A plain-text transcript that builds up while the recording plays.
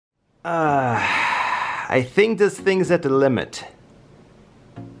I think this thing's at the limit.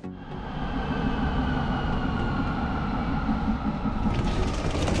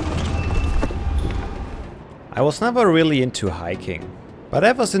 I was never really into hiking, but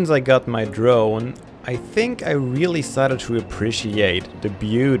ever since I got my drone, I think I really started to appreciate the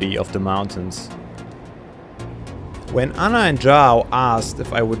beauty of the mountains. When Anna and Zhao asked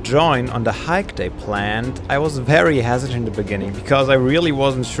if I would join on the hike they planned, I was very hesitant in the beginning because I really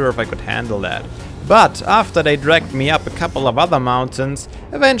wasn't sure if I could handle that. But after they dragged me up a couple of other mountains,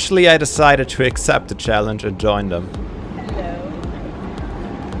 eventually I decided to accept the challenge and join them. Hello.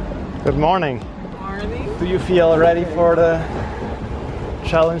 Good morning. Good morning. Do you feel ready for the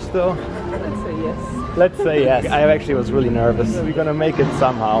challenge though? Let's say yes. Let's say yes. I actually was really nervous. We're gonna make it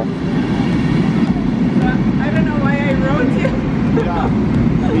somehow. I don't know why I wrote you. Yeah,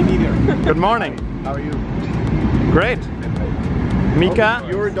 me neither. Good morning. How are you? Great. Mika,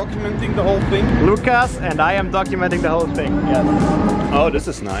 You're documenting the whole thing? Lucas, and I am documenting the whole thing. Yes. Oh, this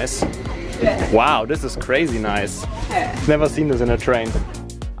is nice. Wow, this is crazy nice. Never seen this in a train.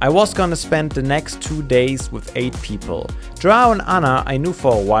 I was gonna spend the next 2 days with 8 people. Joao and Anna I knew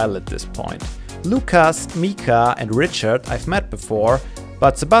for a while at this point. Lucas, Mika and Richard I've met before,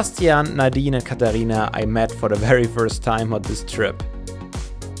 but Sebastian, Nadine and Katharina I met for the very first time on this trip.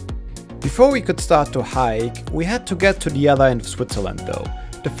 Before we could start to hike, we had to get to the other end of Switzerland though.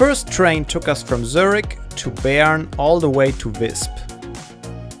 The first train took us from Zurich to Bern all the way to Visp.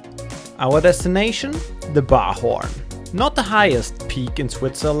 Our destination? The Barhorn. Not the highest peak in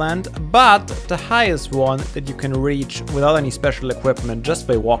Switzerland, but the highest one that you can reach without any special equipment just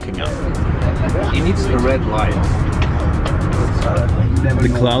by walking up. It needs a red light. The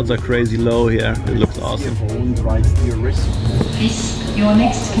clouds are crazy low here, it looks awesome. Please, your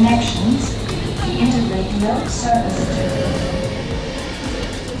next connections, the interregional service.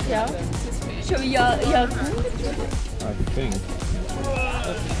 Ja. Shall we I think.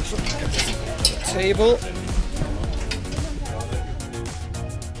 Table.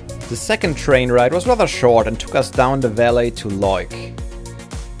 The second train ride was rather short and took us down the valley to Leuk,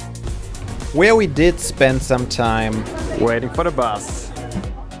 where we did spend some time waiting for the bus.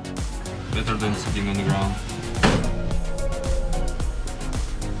 Better than sitting on the ground.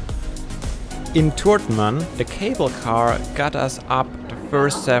 In Turtman, the cable car got us up the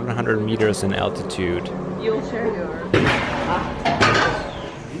first 700 meters in altitude. You'll share your...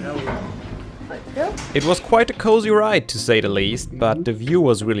 It was quite a cozy ride to say the least, but the view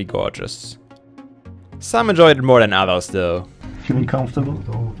was really gorgeous. Some enjoyed it more than others though. Feeling comfortable?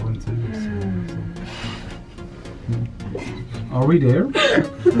 Are we there?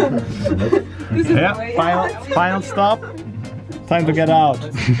 Yeah, final stop. Time to get out.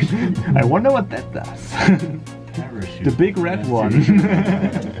 I wonder what that does. The big red one.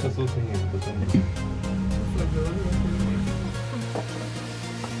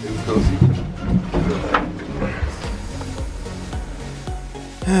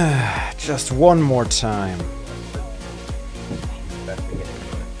 Just one more time.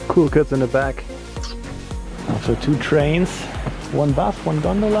 Cool kids in the back. After 2 trains, 1 bus, 1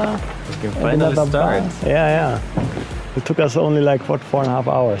 gondola. We can finally start. Bus. Yeah. It took us only like, what, 4.5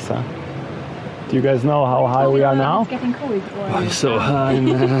 hours, huh? Do you guys know how high we are now? It's getting cold. I'm so high,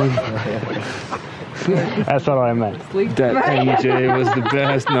 man. That's what I meant. That MJ was the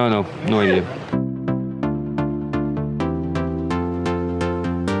best. No idea.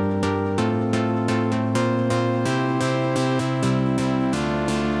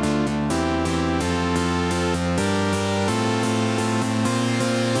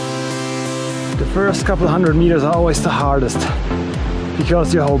 The first couple hundred meters are always the hardest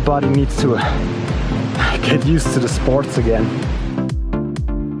because your whole body needs to get used to the sports again.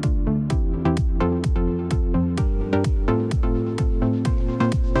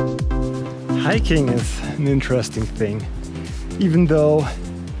 Hiking is an interesting thing. Even though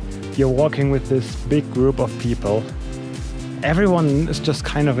you're walking with this big group of people, everyone is just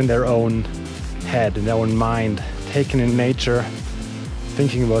kind of in their own head, in their own mind, taken in nature,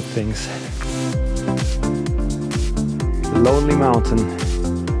 thinking about things. Lonely mountain.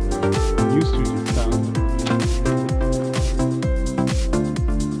 Used to town.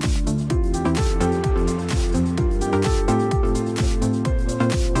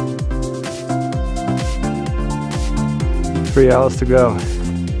 Three hours to go.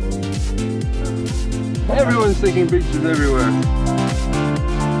 Everyone's taking pictures everywhere.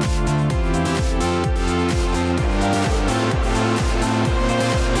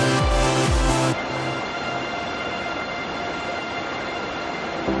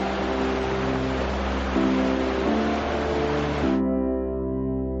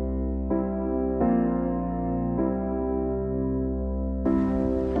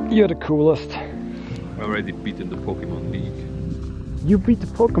 You're the coolest. I already beaten the Pokemon League. You beat the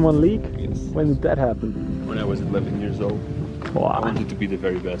Pokemon League? Yes. When did that happen? When I was 11 years old. I Wow. wanted to be the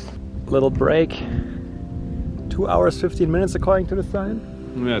very best. Little break. 2 hours 15 minutes according to the sign.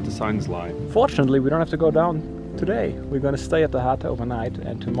 Yeah, the signs lie. Fortunately, we don't have to go down today. We're gonna stay at the hut overnight,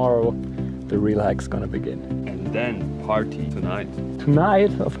 and tomorrow the real hike's gonna begin. And then party tonight.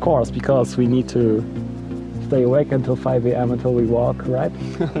 Tonight, of course, because we need to stay awake until 5 a.m. until we walk, right?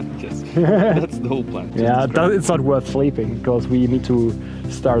 Yes, that's the whole plan. Yeah, it's not worth sleeping because we need to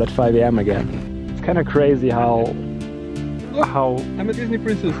start at 5 a.m. again. It's kind of crazy how I'm a Disney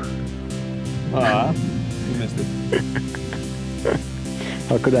princess. Ah, you missed it.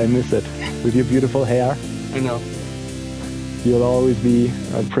 how could I miss it? With your beautiful hair, I know. you'll always be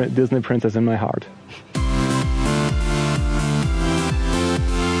a Disney princess in my heart.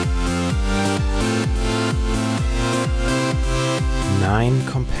 Nine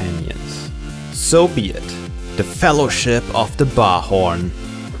companions. So be it. The Fellowship of the Barhorn.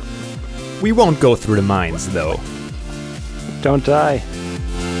 We won't go through the mines, though. Don't die.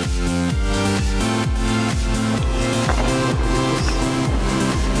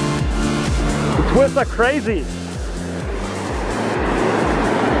 The twists are crazy.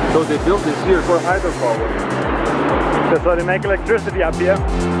 So they built this here for hydropower. That's how they make electricity up here.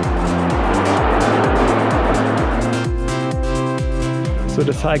 So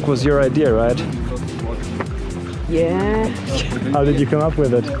this hike was your idea, right? Yeah. How did you come up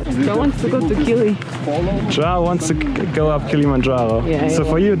with it? Joe wants to go to Kili. Joao wants to go up Kilimanjaro. Yeah, so yeah.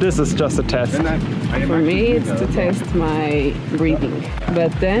 for you, this is just a test. For me, it's to test my breathing.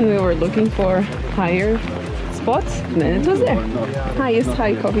 But then we were looking for higher spots, and then it was there. Highest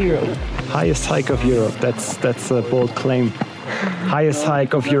hike of Europe. Highest hike of Europe. That's a bold claim. Highest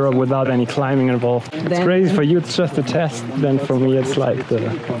hike of Europe without any climbing involved. It's Then- crazy for you. It's just a test. Then for me, it's like the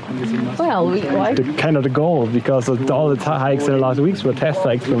Well, we like kind of the goal because all the hikes in the last weeks were test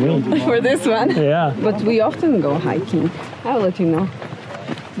hikes for me. for this one. Yeah. But we often go hiking. I'll let you know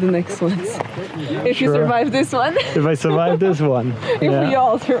the next ones. If you Sure. survive this one. If I survive this one. If we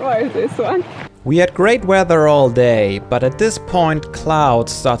all survive this one. We had great weather all day, but at this point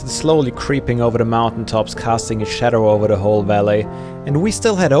clouds started slowly creeping over the mountaintops, casting a shadow over the whole valley, and we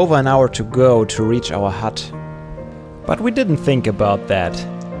still had over an hour to go to reach our hut. But we didn't think about that.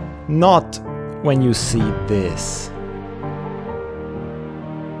 Not when you see this.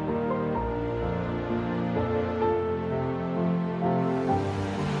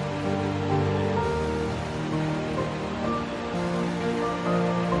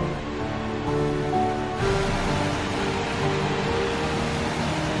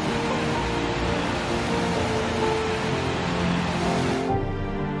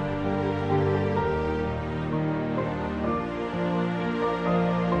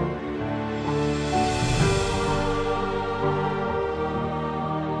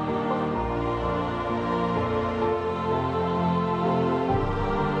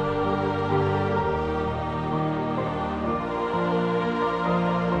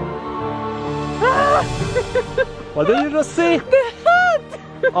 What did you just see? The hut!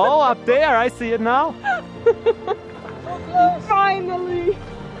 Oh, up there, I see it now. Finally!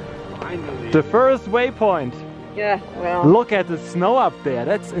 The first waypoint. Yeah, well. Look at the snow up there.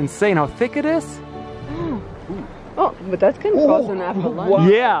 That's insane how thick it is. Oh, but that can cause an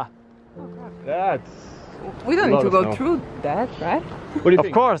avalanche. Yeah. That's... We don't need lot to of go snow. through that, right? What do you Of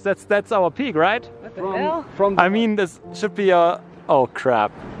think? course, that's our peak, right? What the hell? From I mean, this should be a... Oh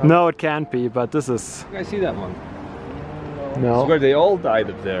crap. No, it can't be, but this is... I see that one. No. It's where they all died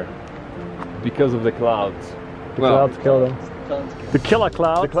up there. Because of the clouds. The clouds kill them. The killer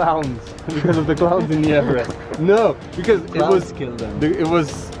clouds. The clowns. Because of the clowns in the Everest. No, because it was... Killed them. It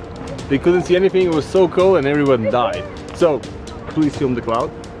was... They couldn't see anything, it was so cold and everyone died. So, please film the cloud.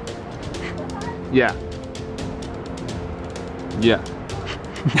 Yeah. Yeah.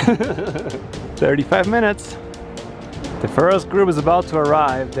 35 minutes. The first group is about to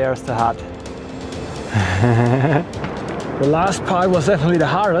arrive. There's the hut. The last part was definitely the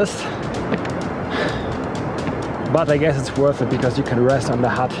hardest. But I guess it's worth it because you can rest on the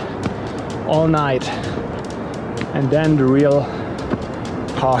hut all night. And then the real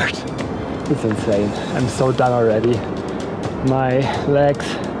part. It's insane. I'm so done already. My legs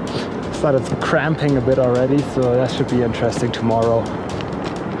started cramping a bit already, so that should be interesting tomorrow.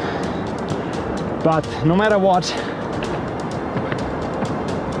 But no matter what,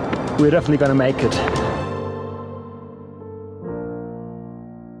 we're definitely gonna make it.